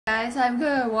Guys, I'm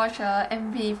gonna watch a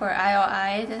MV for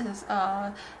I.O.I. This is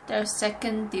their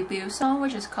second debut song,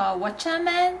 which is called Whatta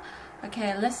Man.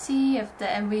 Okay, let's see if the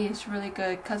MV is really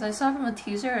good, because I saw from a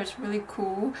teaser it's really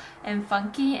cool and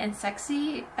funky and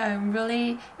sexy. I'm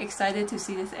really excited to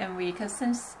see this MV because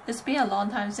since it's been a long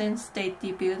time since they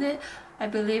debuted it. I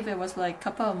believe it was like a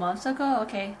couple of months ago.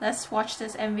 Okay, let's watch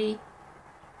this MV.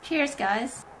 Cheers,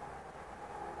 guys.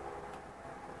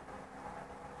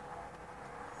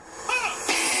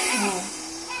 Ooh.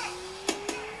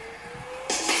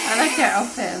 I like their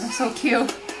outfit, they're so cute.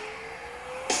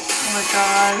 Oh my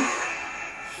god.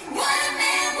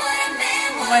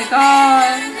 Oh my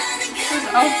god. This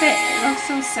outfit looks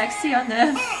so sexy on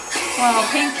them. Wow,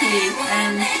 Pinky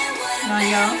and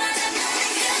Naya.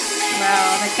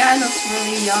 Wow, the guy looks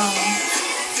really young.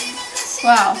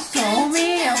 Wow,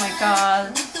 Somi? Oh my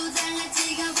god.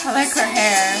 I like her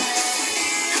hair.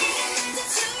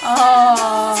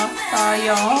 Oh,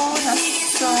 Taeyong,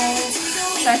 that's so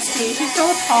sexy. She's so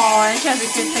tall and she has a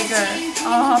good figure.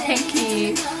 Oh,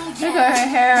 Pinky. Look at her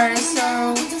hair, it's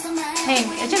so pink.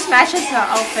 It just matches the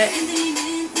outfit.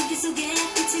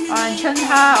 Oh, and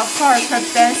Chunha, of course, her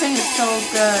dancing is so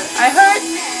good.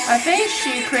 I think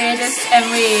she created this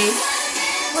MV.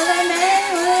 What a man,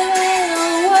 what a man,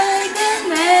 oh what a good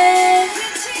man.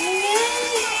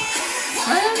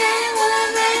 What a man, what a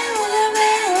man, what a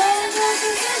man, what a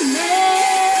good man.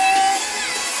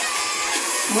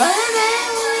 What a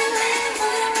man, what a man,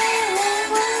 what a man,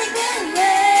 what a good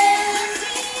man.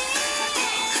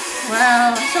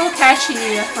 Wow, so catchy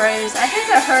the phrase. I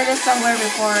think I heard it somewhere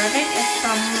before. I think it's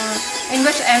from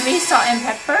English MV Salt and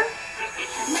Pepper.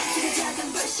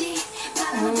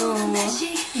 Ooh,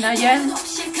 Nayeon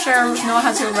sure know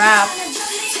how to rap.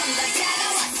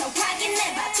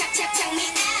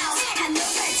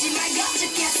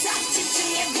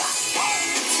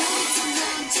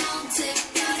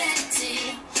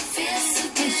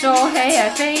 And so hey, I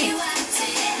think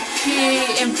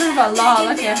she improved a lot.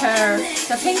 Look at her,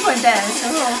 the penguin dance.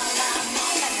 Ooh.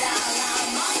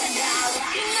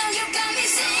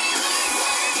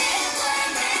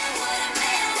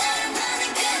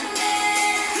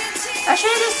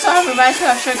 Actually, this song reminds me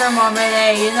of Sugar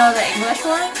Marmalade, you know, the English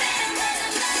one?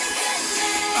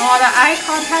 Oh, the eye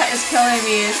contact is killing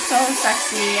me, it's so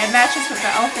sexy, it matches with the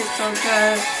outfit so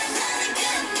good.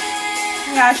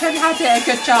 Yeah, Chunha did a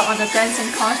good job on the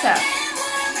dancing concept.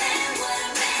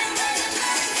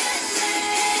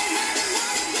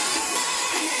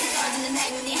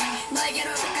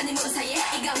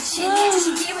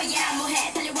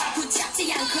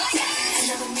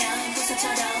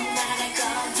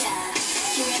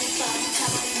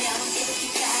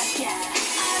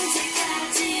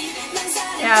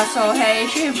 Yeah, so hey,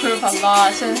 she improved a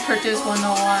lot since Produce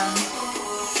 101.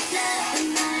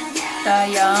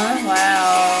 Young,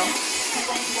 wow.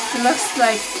 She looks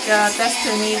like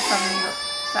Destiny from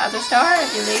the other star, I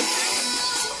believe.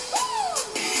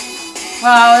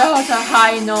 Wow, that was a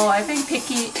high note. I think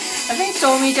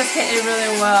Somi just hit it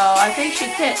really well. I think she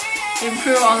did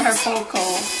improve on her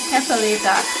vocal. Can't believe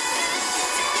that.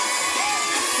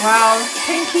 Wow,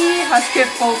 Pinky has good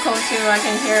vocal too. I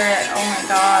can hear it. Oh my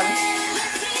god.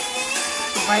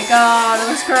 Oh my god,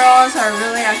 those girls are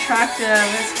really attractive.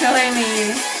 It's killing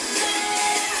me.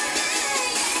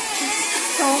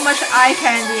 So much eye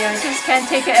candy. I just can't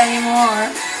take it anymore.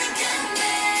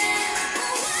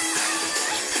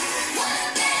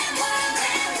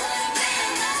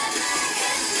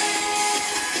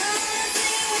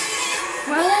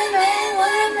 What a man,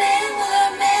 what a man, what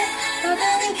a man, what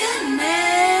a good man.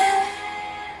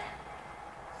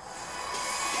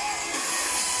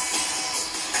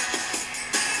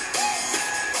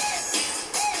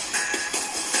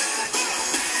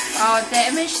 Oh, the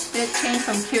image did change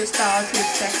from cute style to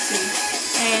sexy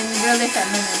and really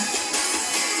feminine.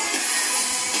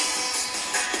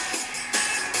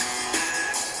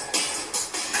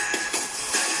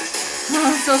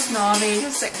 Oh, so snobby,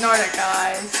 just ignore the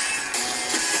guys.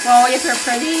 Well, if you're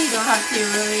pretty, you don't have to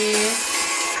really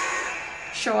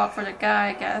show up for the guy,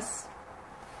 I guess.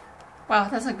 Wow,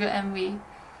 that's a good MV.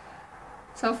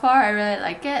 So far, I really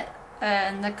like it.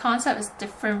 And the concept is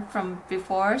different from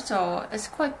before, so it's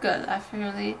quite good. I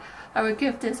would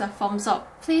give this a thumbs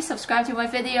up. Please subscribe to my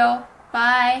video.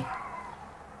 Bye!